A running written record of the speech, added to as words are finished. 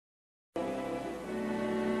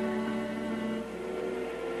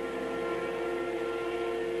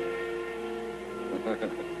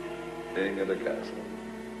King of the castle.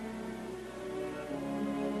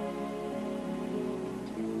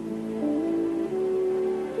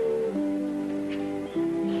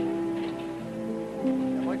 I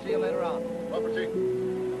might see you later on. Property.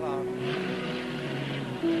 Come on.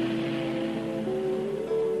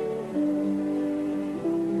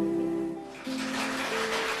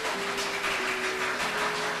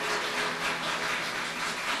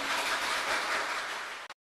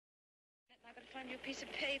 I gotta find you a piece of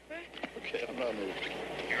paper. Okay, I'm not moving.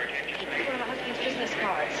 One of my husband's business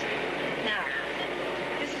cards. Now,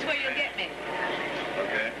 this is where you'll get me.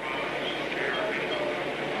 Okay.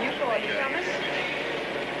 You go, you promise?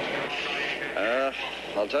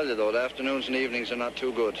 I'll tell you, though, the afternoons and evenings are not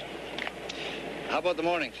too good. How about the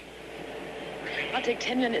mornings? I'll take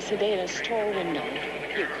 10 minutes a day in a store window.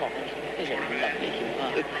 You call it. Isn't it lovely you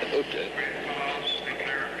are? Okay.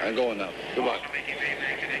 I'm going now. Goodbye.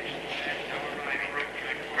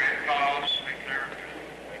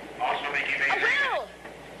 I will!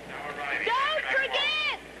 Don't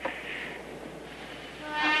forget!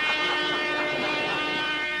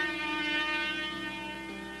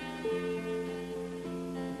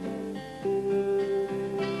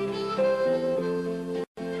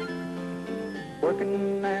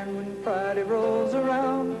 Working man, when Friday rolls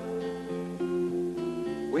around,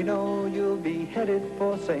 we know you'll be headed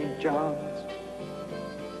for St. John's.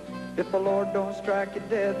 If the Lord don't strike you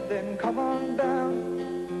dead, then come on down.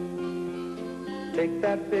 Take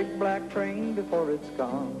that big black train before it's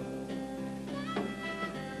gone.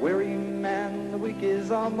 Weary man, the week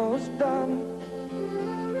is almost done.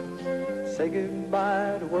 Say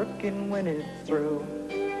goodbye to working when it's through.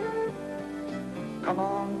 Come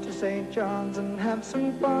on to St. John's and have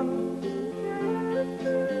some fun.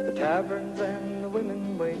 The taverns and the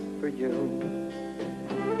women wait for you.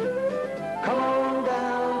 Come on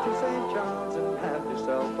down to St. John's and have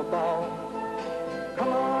yourself a ball. Come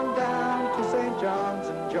on down to St. John's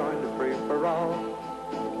and join the free-for-all.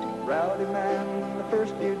 Rowdy man, the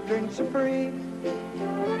first few drinks are free.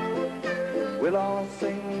 We'll all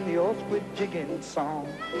sing the old squid jigging song.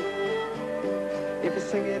 If you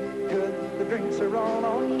sing it good, the drinks are all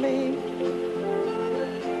on me.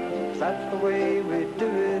 'Cause that's the way we do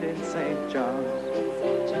it in St. John's.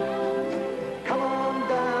 Come on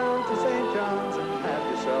down to St. John's and have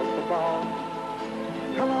yourself a ball.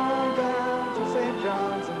 Come on down to St.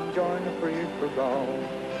 John's and join the free-for-all.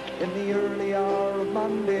 In the early hour of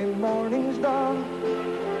Monday morning's dawn,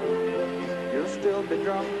 you'll still be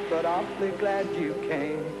drunk, but awfully glad you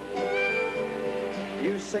came.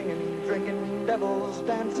 You singing, drinking, devils,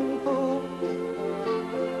 dancing fool.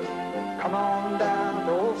 Come on down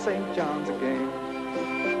to old St. John's again.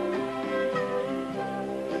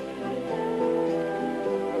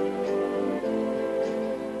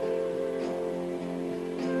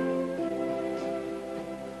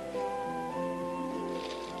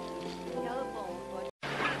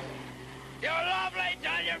 You're lovely,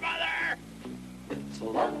 tell your mother! It's a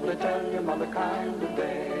lovely tell your mother kind of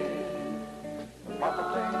day. Proper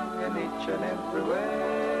thing in each and every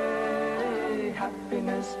way.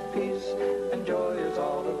 Happiness, peace, and joy is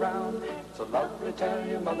all around. It's a lovely tell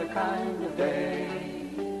your mother kind of day.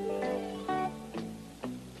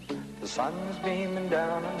 The sun's beaming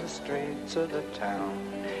down on the streets of the town,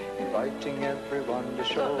 inviting everyone to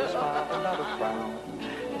show a smile and not a frown.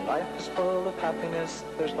 Life is full of happiness,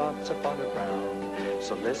 there's lots of fun around.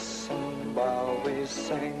 So listen while we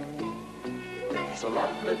sing. It's a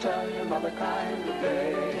lovely tell your mother kind of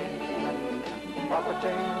day. Proper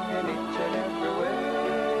thing in each and every way.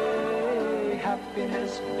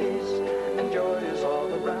 Happiness, peace, and joy is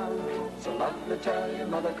all around. It's a lovely tell your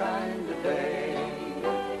mother kind of day.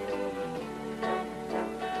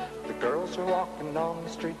 The girls are walking down the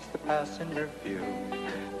streets, they're passing review.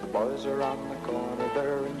 The boys are on the corner,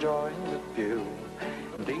 they're enjoying the view.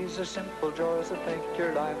 And these are simple joys that make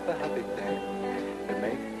your life a happy thing. They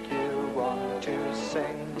make you want to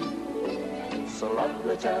sing. It's a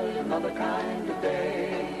lovely tell your mother kind of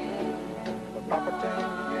day. The proper thing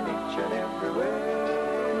in each and every way.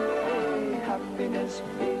 Happiness,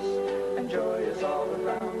 peace, and joy is all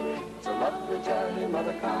around. It's a lovely tell your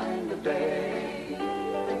mother kind of day.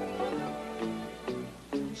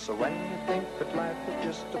 So when you think that life is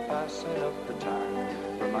just a passing of the time,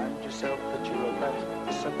 remind yourself that you have left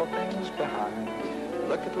the simple things behind.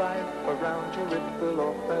 Look at life around you, it will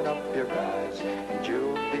open up your eyes, and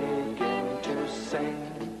you'll begin to sing.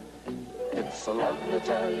 It's a lovely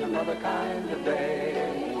tell your mother kind of day.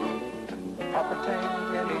 The proper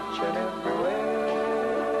thing in each and every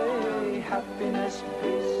way. Happiness,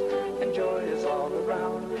 peace, and joy is all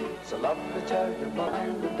around. It's a lovely tell your mother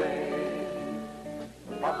kind of day.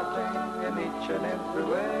 in every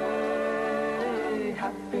way.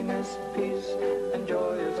 Happiness, peace, and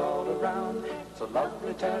joy is all around. It's a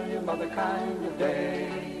lovely, tell your mother kind of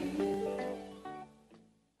day.